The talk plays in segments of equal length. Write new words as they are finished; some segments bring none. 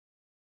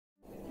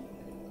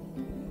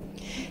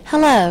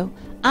Hello,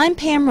 I'm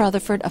Pam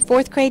Rutherford, a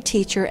 4th grade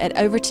teacher at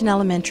Overton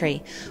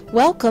Elementary.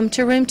 Welcome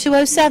to Room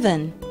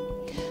 207.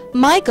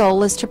 My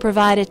goal is to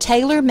provide a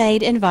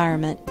tailor-made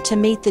environment to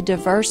meet the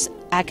diverse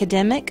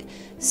academic,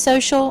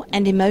 social,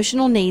 and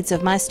emotional needs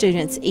of my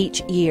students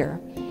each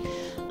year.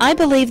 I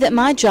believe that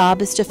my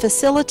job is to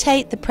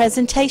facilitate the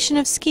presentation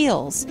of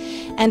skills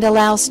and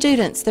allow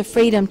students the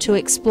freedom to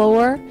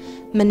explore,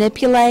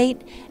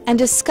 manipulate, and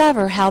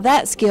discover how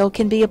that skill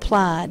can be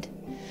applied.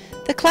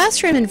 The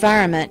classroom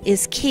environment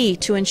is key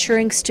to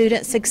ensuring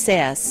student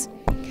success.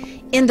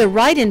 In the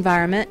right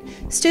environment,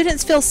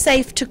 students feel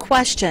safe to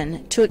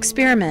question, to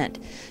experiment,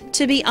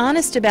 to be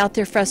honest about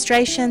their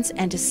frustrations,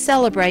 and to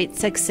celebrate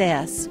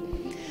success.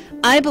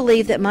 I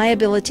believe that my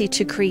ability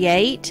to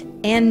create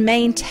and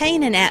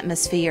maintain an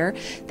atmosphere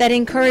that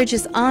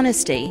encourages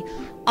honesty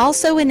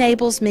also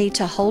enables me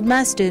to hold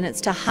my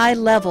students to high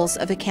levels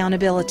of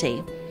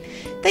accountability.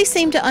 They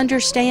seem to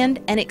understand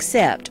and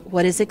accept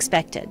what is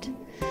expected.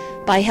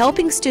 By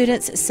helping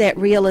students set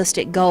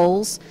realistic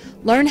goals,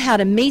 learn how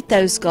to meet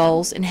those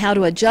goals and how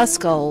to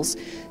adjust goals,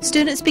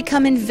 students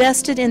become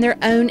invested in their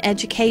own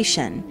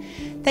education.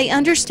 They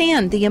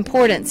understand the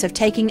importance of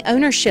taking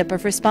ownership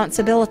of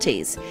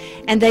responsibilities,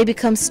 and they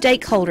become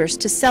stakeholders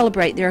to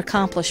celebrate their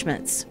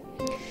accomplishments.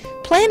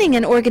 Planning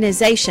and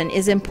organization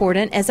is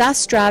important as I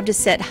strive to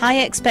set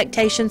high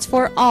expectations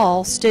for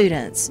all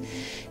students.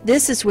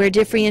 This is where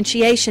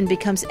differentiation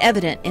becomes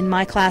evident in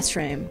my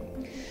classroom.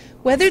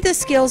 Whether the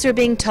skills are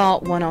being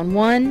taught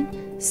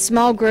one-on-one,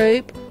 small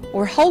group,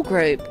 or whole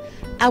group,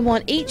 I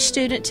want each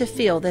student to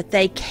feel that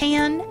they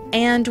can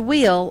and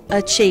will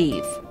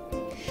achieve.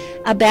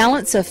 A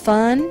balance of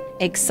fun,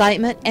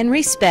 excitement, and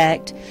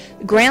respect,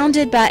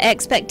 grounded by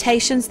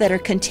expectations that are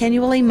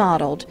continually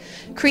modeled,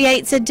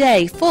 creates a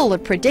day full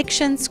of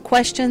predictions,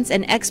 questions,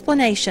 and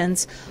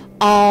explanations,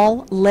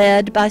 all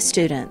led by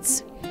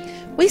students.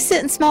 We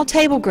sit in small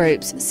table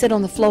groups, sit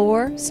on the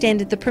floor,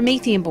 stand at the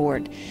Promethean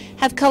board,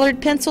 have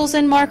colored pencils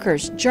and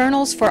markers,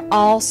 journals for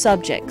all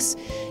subjects,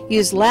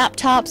 use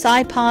laptops,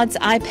 iPods,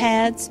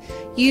 iPads,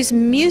 use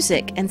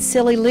music and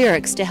silly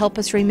lyrics to help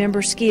us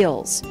remember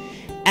skills,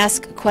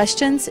 ask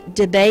questions,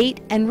 debate,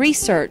 and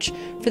research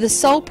for the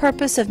sole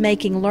purpose of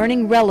making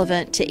learning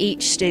relevant to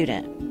each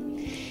student.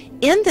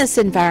 In this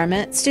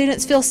environment,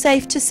 students feel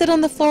safe to sit on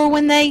the floor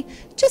when they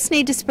just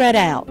need to spread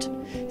out,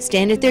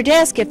 stand at their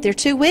desk if they're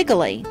too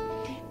wiggly,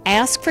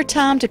 ask for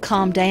time to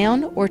calm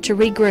down or to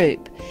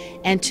regroup,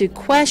 and to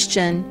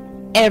question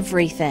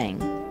everything.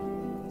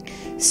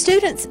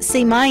 Students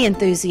see my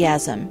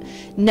enthusiasm,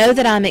 know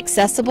that I'm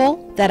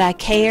accessible, that I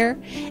care,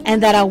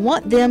 and that I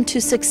want them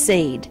to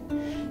succeed.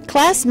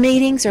 Class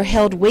meetings are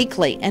held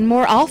weekly and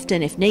more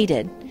often if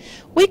needed.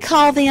 We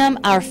call them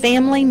our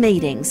family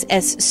meetings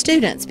as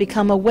students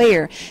become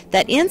aware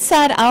that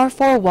inside our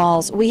four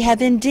walls we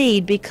have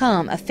indeed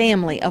become a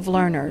family of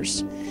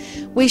learners.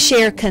 We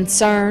share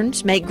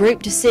concerns, make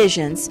group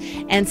decisions,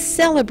 and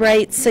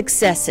celebrate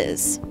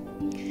successes.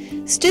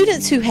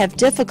 Students who have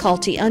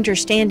difficulty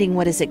understanding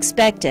what is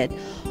expected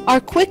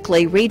are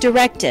quickly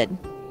redirected.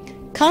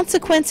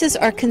 Consequences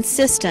are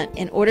consistent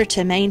in order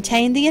to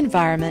maintain the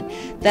environment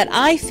that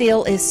I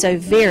feel is so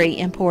very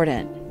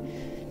important.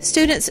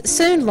 Students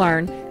soon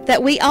learn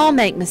that we all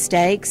make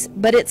mistakes,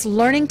 but it's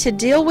learning to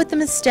deal with the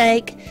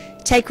mistake,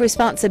 take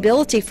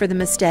responsibility for the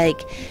mistake,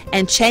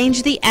 and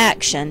change the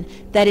action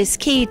that is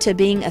key to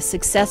being a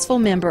successful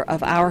member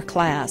of our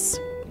class.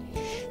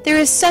 There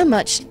is so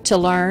much to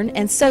learn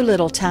and so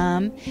little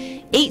time.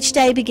 Each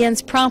day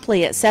begins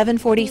promptly at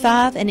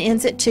 7:45 and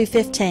ends at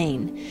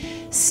 2:15.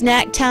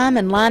 Snack time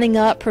and lining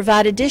up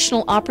provide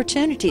additional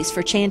opportunities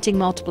for chanting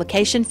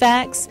multiplication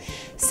facts,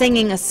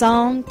 singing a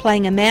song,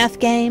 playing a math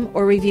game,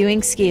 or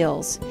reviewing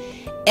skills.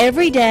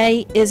 Every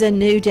day is a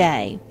new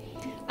day.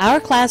 Our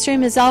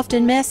classroom is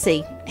often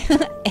messy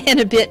and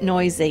a bit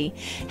noisy.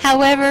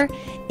 However,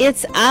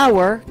 it's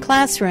our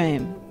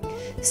classroom.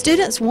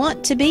 Students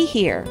want to be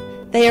here.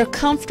 They are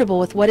comfortable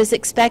with what is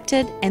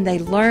expected, and they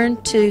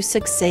learn to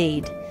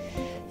succeed.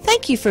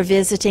 Thank you for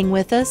visiting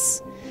with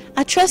us.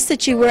 I trust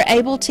that you were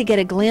able to get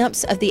a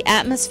glimpse of the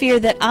atmosphere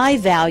that I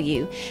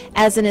value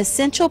as an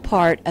essential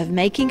part of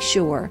making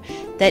sure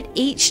that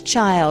each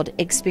child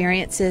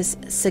experiences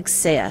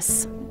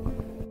success.